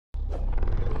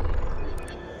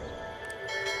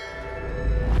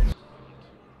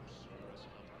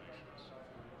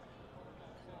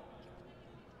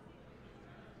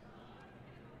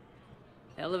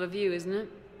Hell of a view, isn't it?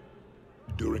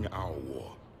 During our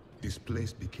war, this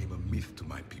place became a myth to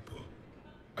my people.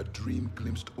 A dream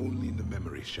glimpsed only in the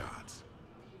memory shards.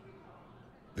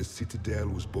 The Citadel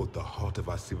was both the heart of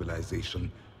our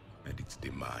civilization and its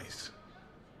demise.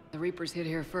 The Reapers hit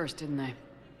here first, didn't they?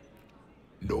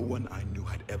 No one I knew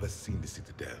had ever seen the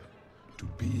Citadel. To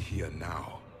be here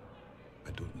now,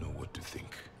 I don't know what to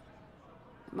think.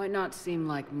 It might not seem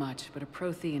like much, but a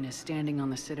Prothean is standing on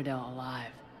the Citadel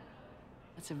alive.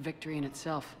 That's a victory in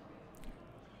itself.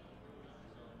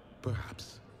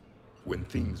 Perhaps. When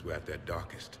things were at their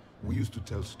darkest, we used to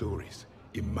tell stories,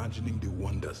 imagining the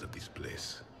wonders of this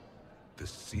place. The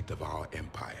seat of our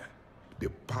empire. The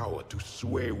power to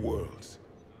sway worlds.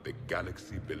 The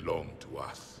galaxy belonged to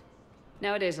us.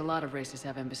 Nowadays, a lot of races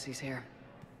have embassies here.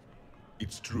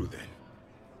 It's true then.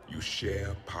 You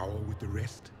share power with the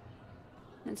rest?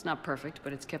 It's not perfect,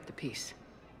 but it's kept the peace.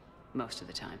 Most of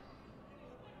the time.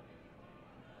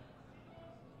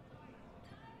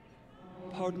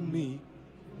 Pardon me.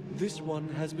 This one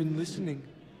has been listening.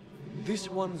 This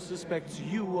one suspects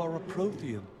you are a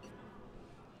Prothean.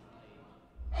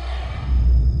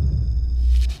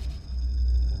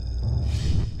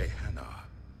 Hannah,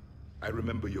 I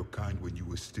remember your kind when you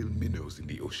were still minnows in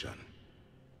the ocean.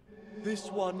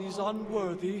 This one is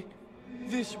unworthy.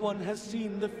 This one has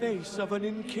seen the face of an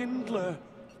enkindler.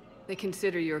 They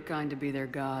consider your kind to be their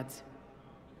gods.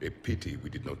 A pity we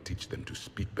did not teach them to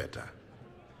speak better.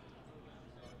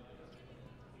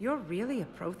 You're really a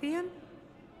Prothean?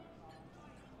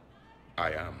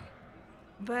 I am.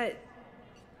 But...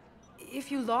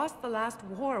 if you lost the last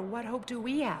war, what hope do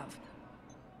we have?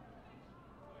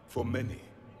 For many,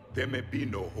 there may be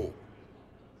no hope.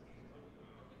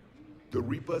 The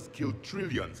Reapers killed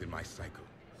trillions in my cycle.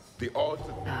 The odds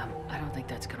of... I don't think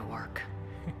that's gonna work.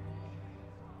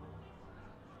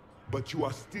 But you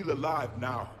are still alive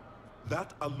now.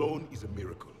 That alone is a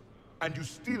miracle. And you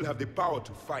still have the power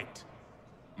to fight.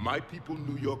 My people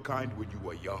knew your kind when you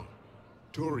were young.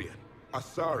 Turian,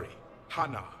 Asari,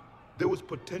 Hannah. There was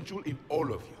potential in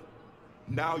all of you.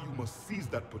 Now you must seize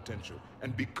that potential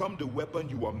and become the weapon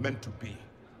you are meant to be.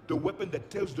 The weapon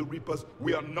that tells the Reapers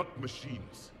we are not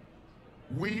machines.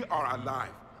 We are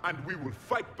alive, and we will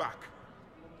fight back.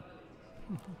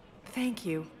 Thank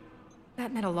you.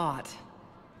 That meant a lot.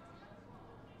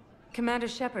 Commander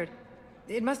Shepard,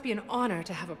 it must be an honor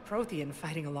to have a Prothean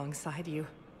fighting alongside you.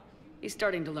 He's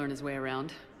starting to learn his way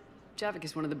around. Javik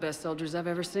is one of the best soldiers I've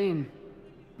ever seen.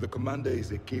 The commander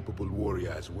is a capable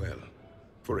warrior as well.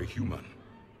 For a human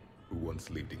who once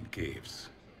lived in caves.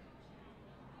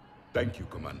 Thank you,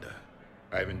 Commander.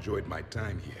 I've enjoyed my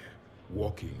time here,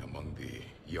 walking among the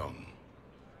young.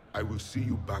 I will see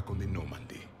you back on the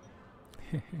Normandy.